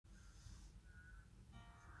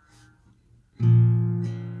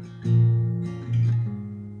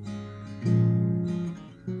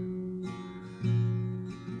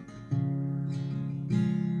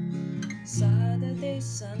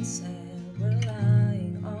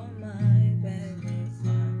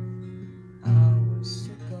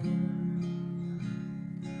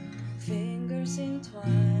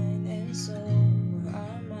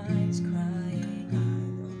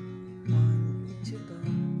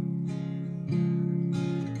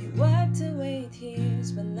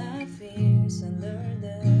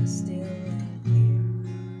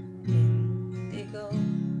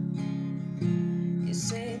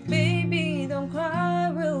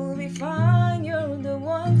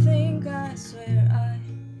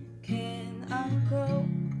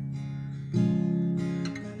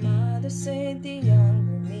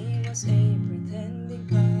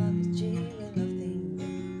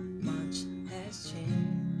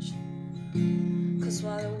Cause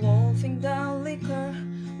while wolfing down liquor,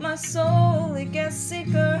 my soul it gets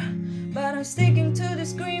sicker. But I'm sticking to the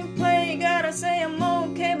screenplay. Gotta say I'm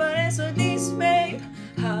okay, but answer this, babe.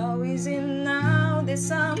 How is it now that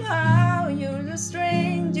somehow you're the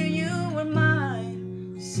stranger you were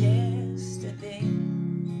mine yesterday?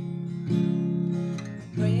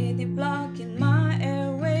 Pretty block in my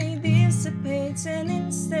airway dissipates, and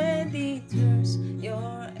instead it turns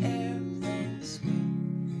your airplane's way.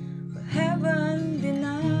 But heaven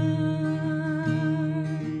denied,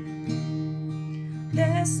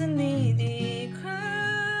 destiny decried,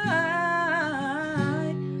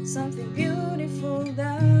 something beautiful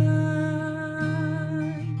died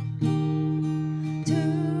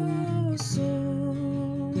too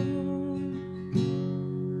soon.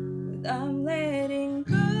 But I'm letting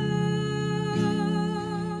go.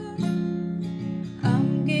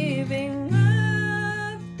 I'm giving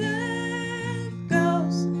up the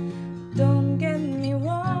ghost. Don't get me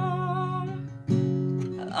wrong,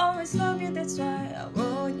 I'll always love you, that's why I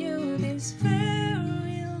wrote you this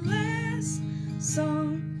very last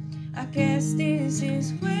song. I guess this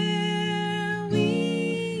is where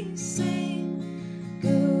we say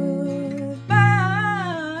goodbye.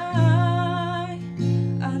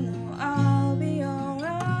 I know I'll be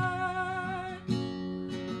alright.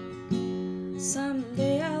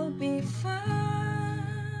 Someday I'll be fine,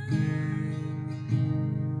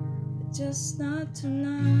 but just not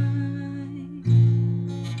tonight.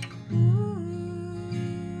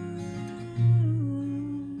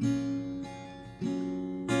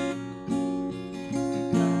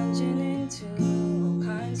 Plunging into all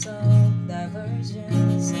kinds of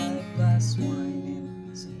diversions, like glass wine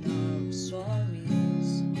and some nervous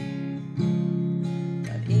worries.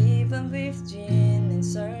 But even with gin and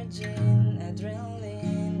surging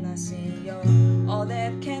adrenaline, I see you're all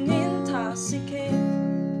that can intoxicate.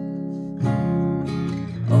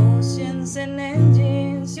 Oceans and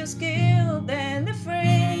engines, you're skilled and the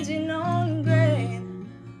fringing on great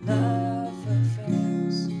love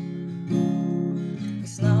affairs.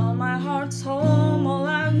 'Cause now my heart's home, all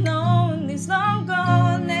I've known is long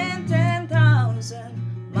gone and 10,000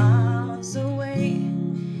 miles away,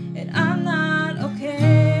 and I'm not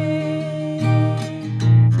okay.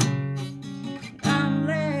 I'm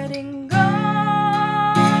letting go.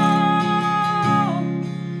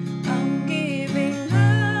 I'm giving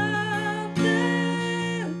up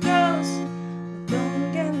the ghost.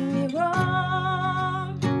 Don't get me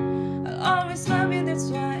wrong, I'll always love you, that's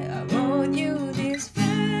why I wrote you this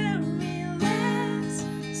very last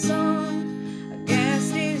song. I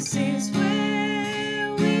guess this is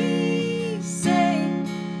where we say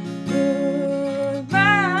goodbye.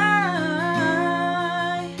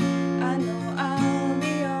 I know I'll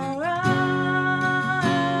be alright,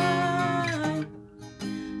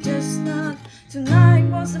 just not tonight.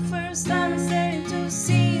 Was the first time I stared into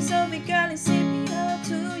seas of Gali sepia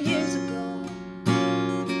 2 years ago,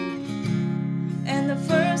 and the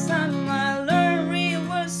first time I learned real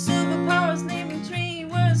words, superpowers, living 3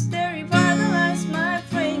 words, they revitalized my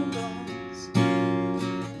brain bones.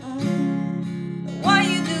 What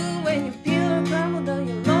you do when you peel or crumble, though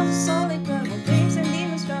you lost a solid gravel, dreams and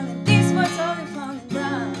demons drown, and these words only found in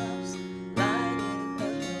drops, lighting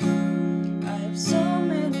purple. I have so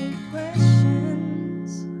many questions,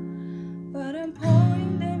 but I'm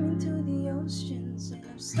pouring them into the oceans, and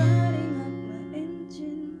I'm starting up my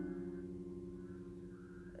engine.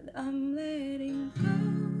 But I'm letting go.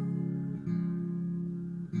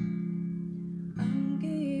 I'm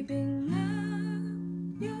giving up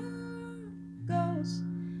your ghost.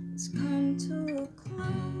 It's come to a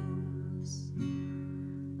close.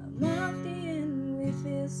 I'm at the end with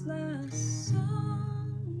this last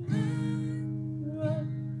song I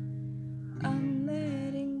wrote. I'm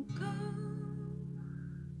letting go.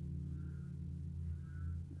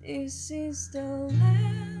 This is the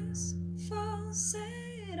last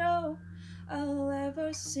falsetto I'll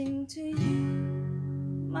ever sing to you.